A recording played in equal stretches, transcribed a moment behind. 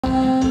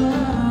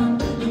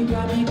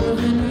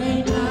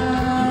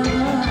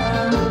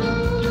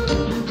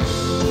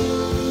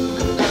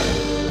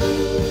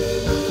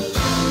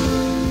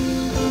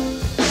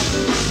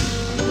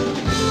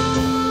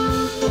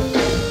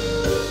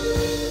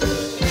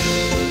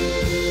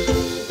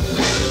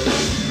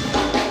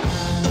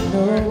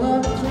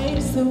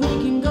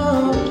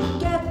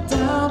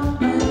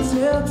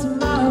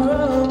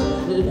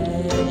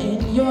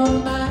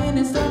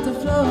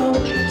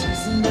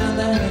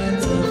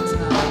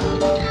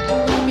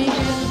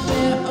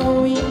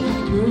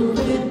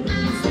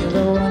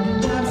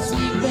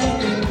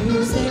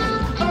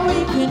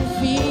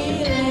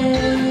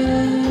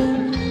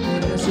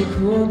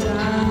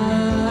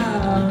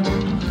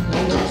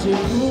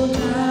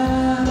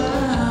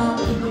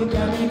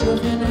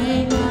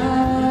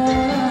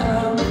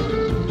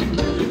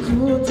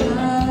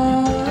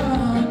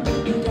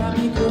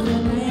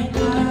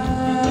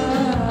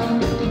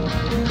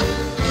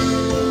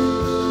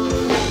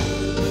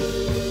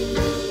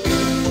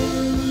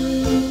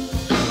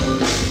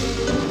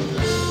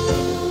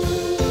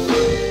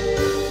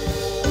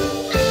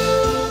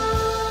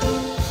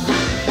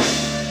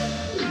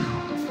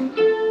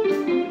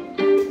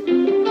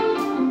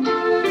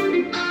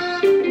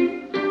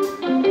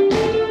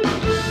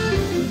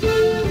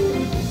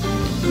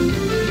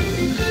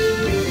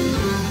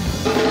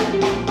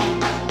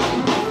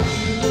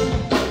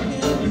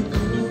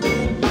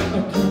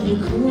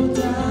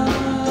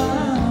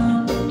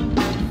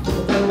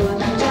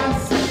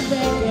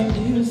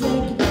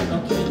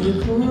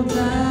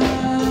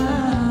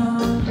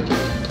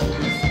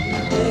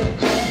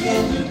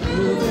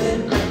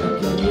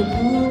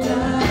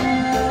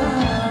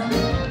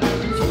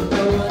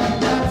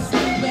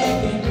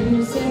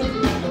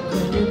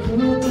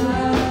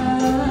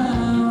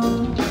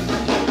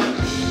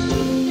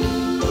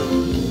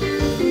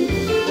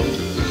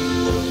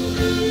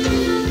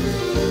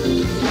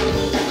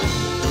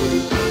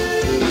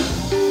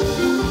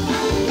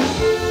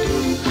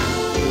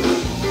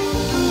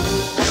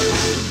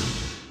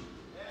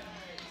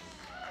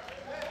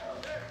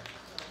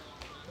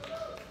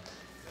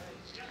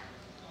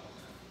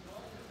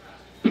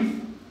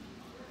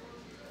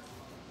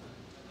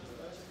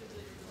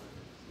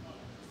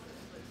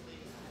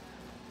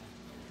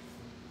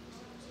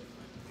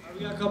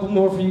We got a couple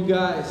more for you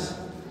guys.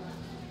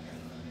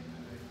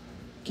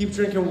 Keep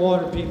drinking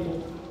water,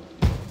 people.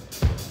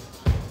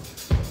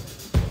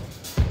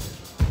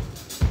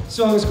 This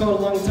song is called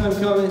A Long Time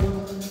Coming.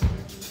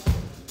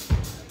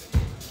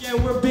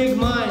 Again, we're Big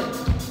Mind.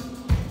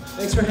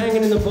 Thanks for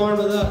hanging in the barn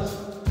with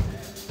us.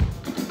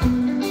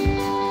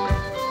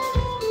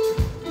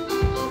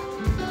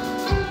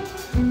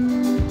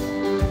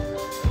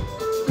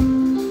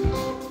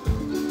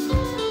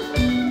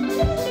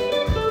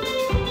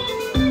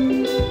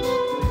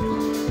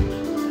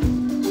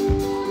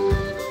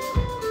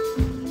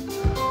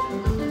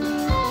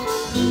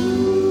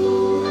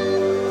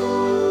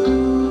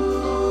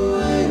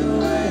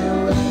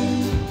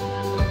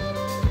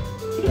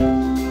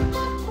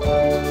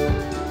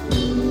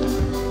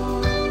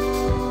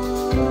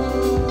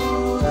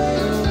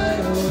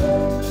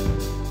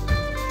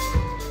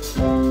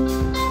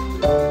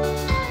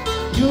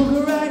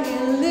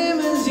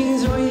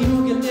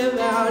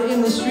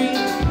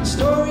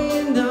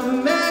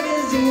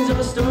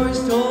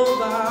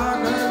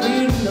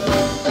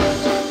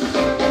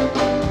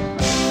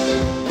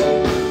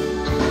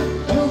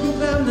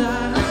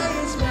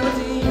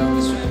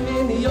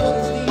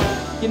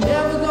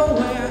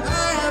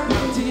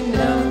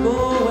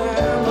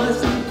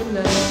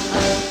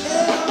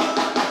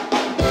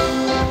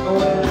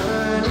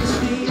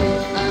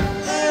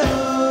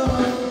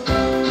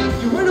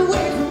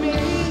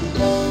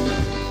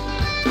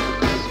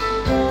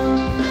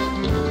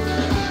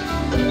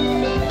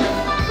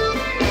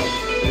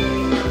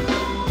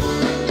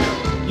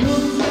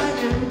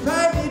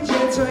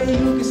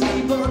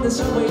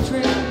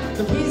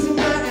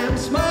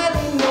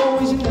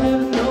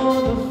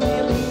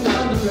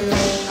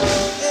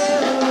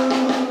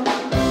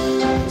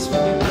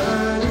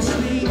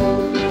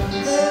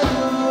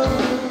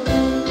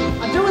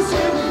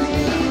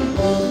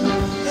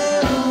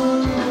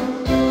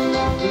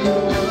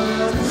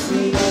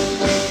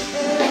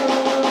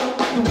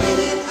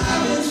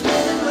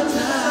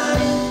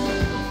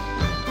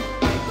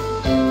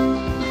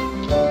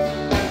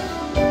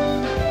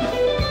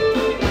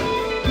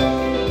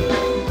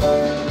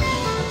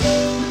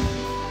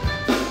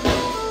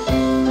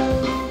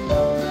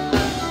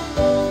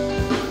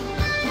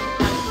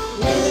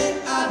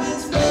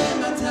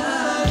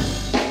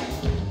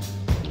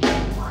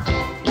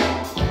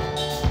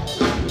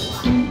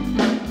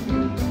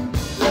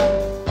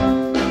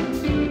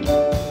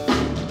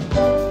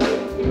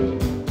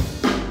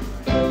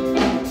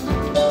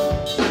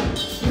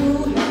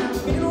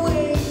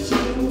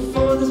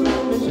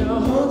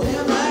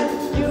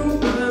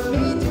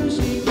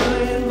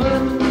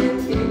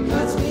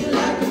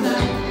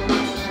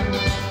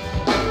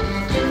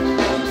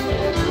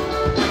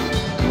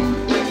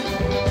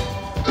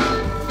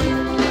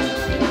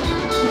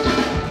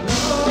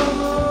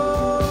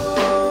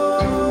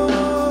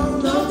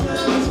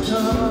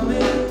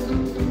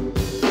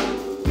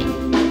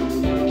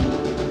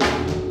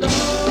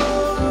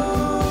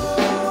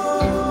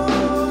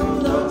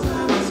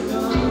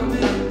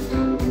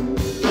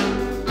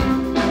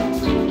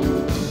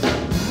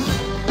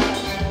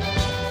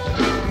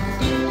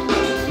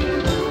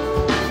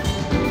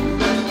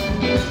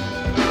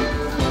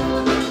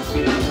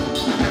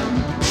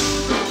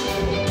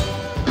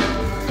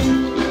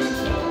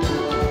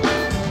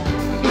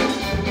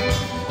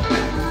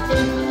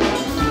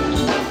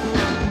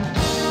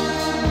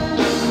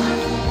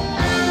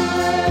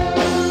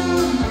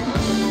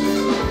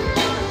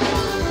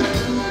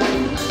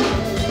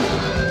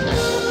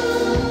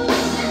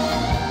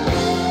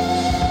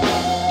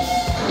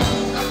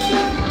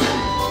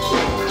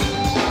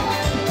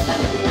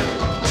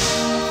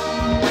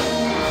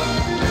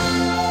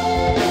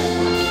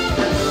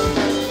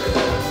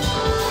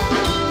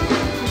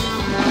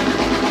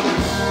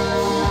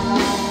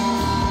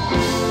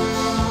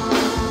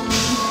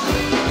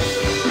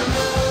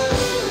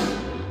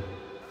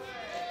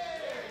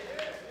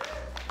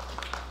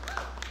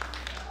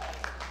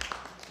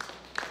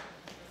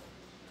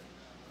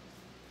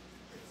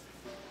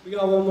 We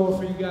got one more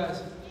for you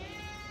guys.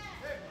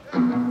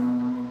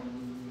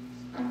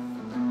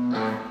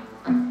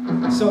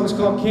 This song's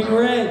called King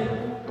Red.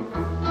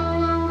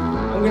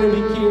 I'm gonna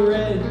be King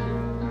Red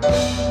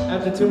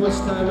after too much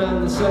time out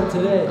in the sun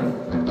today.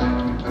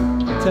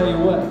 I'll tell you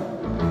what.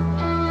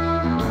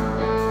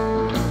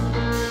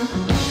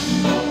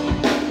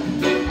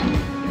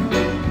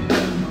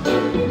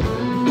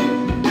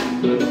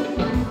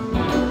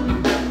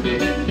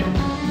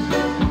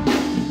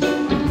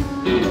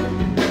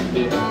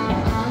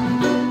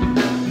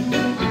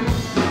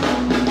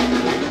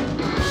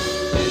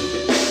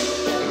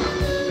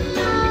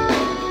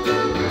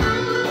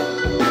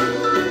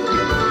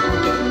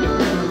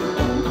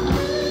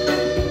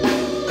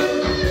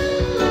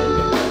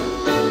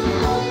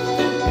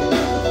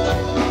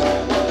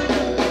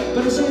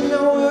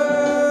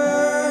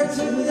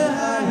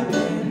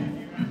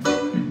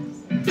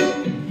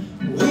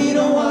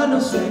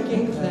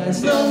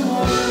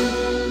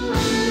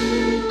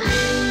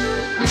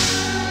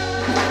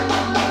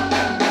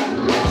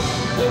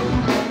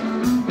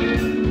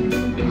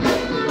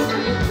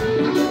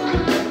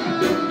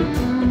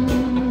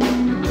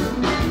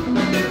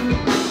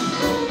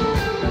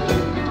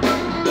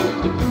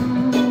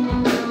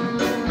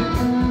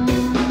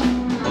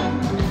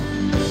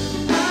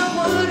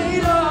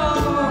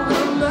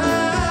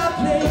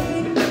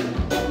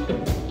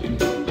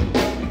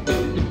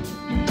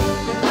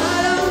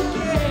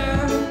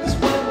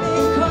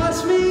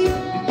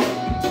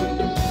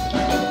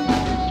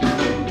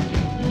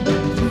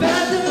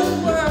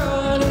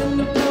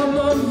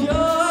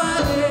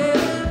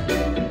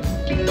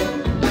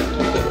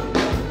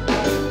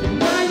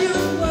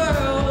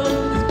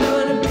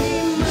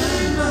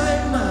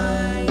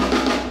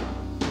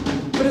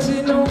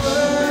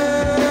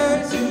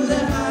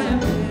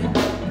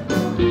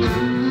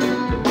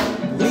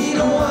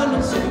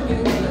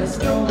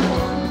 no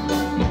more.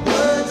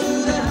 Word to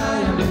the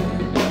higher man.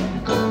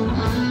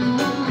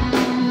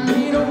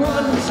 We don't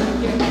want no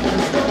second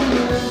class no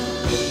more.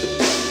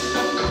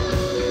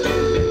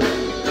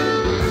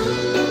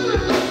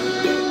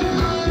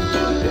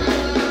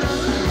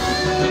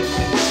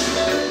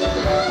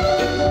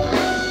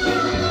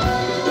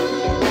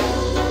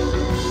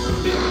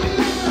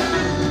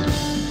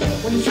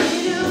 When you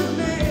treat a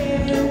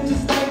man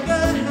just like a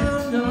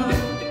hound dog,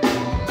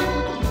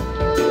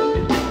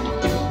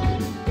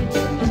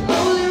 his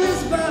only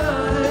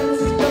response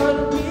is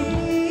gonna be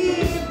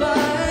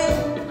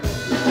bite.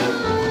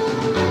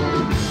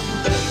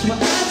 So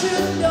we're at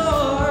your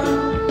door,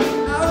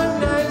 our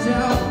knives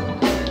out.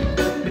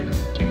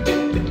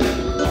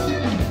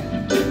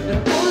 The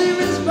only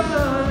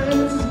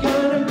response is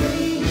gonna be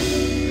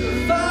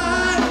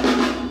fight.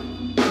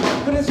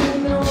 But it's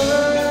in the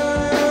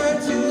word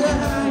to the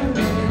higher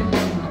man.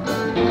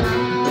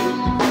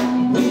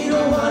 We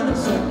don't want no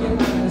second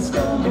class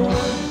no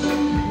more.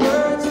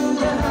 Word to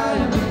the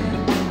higher man.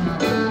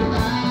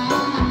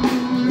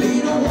 We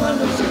don't want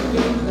no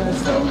second class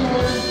no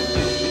more.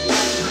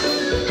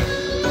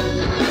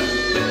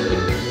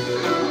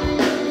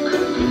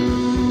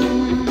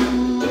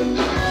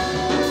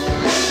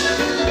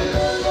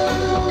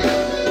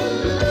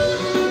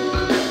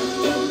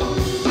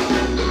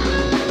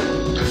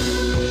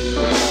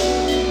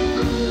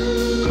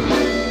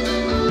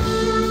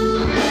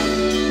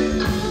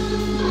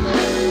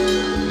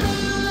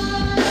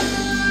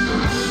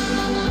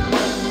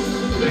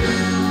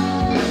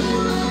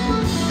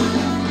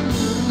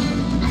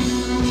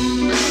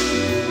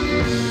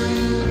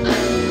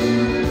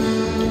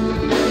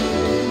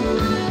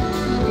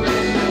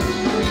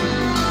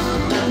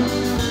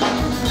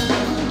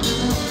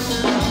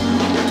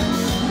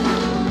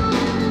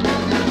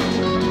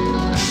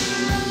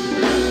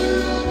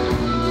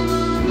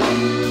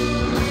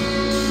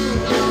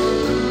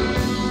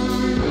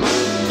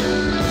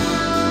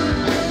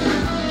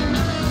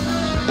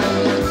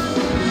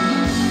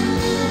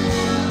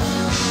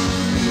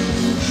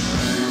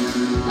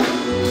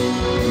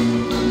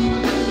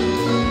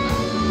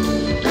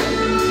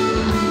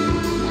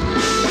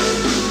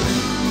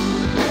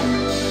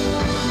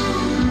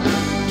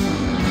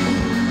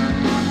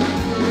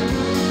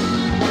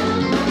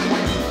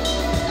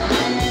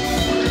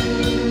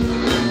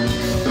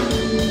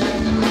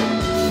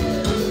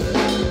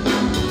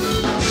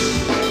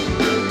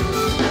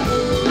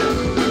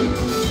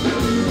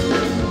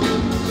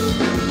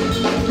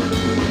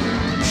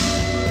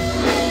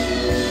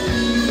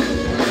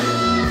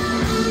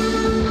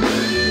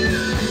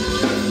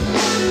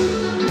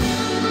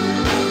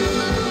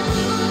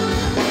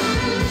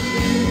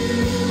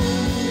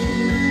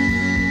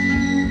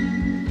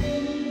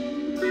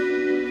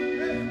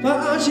 But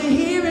aren't you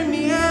hearing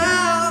me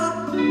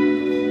out?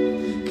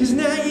 'Cause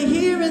now you're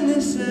hearing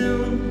this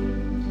sound.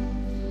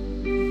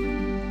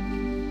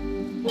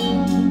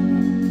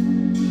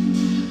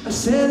 I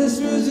said this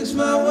music's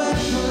my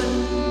weapon.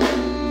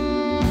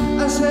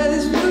 I said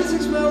this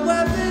music's my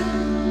weapon.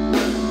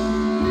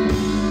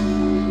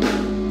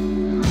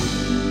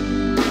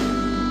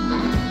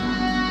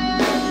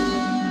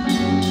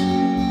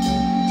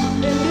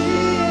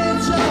 And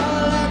it's all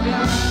I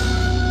got.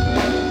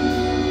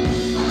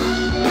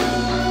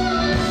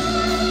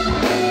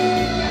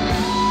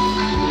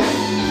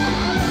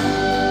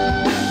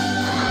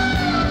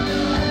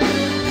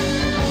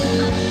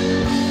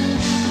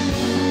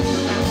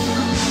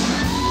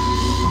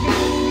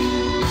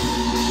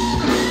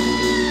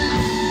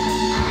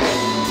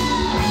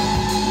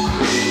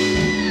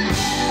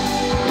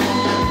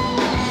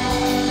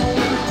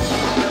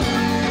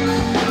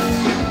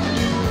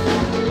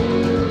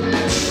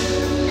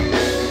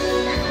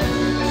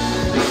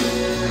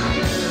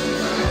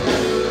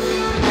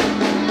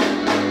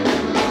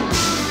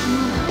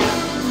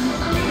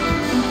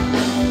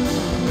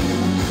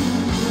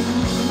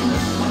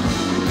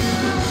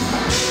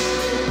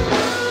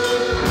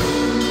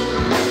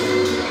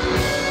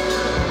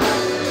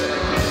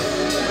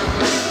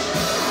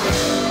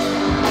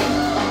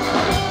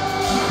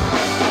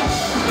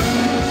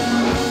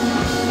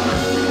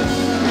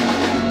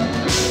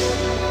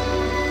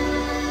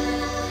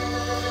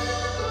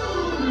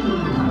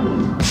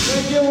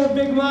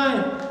 Big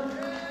mind.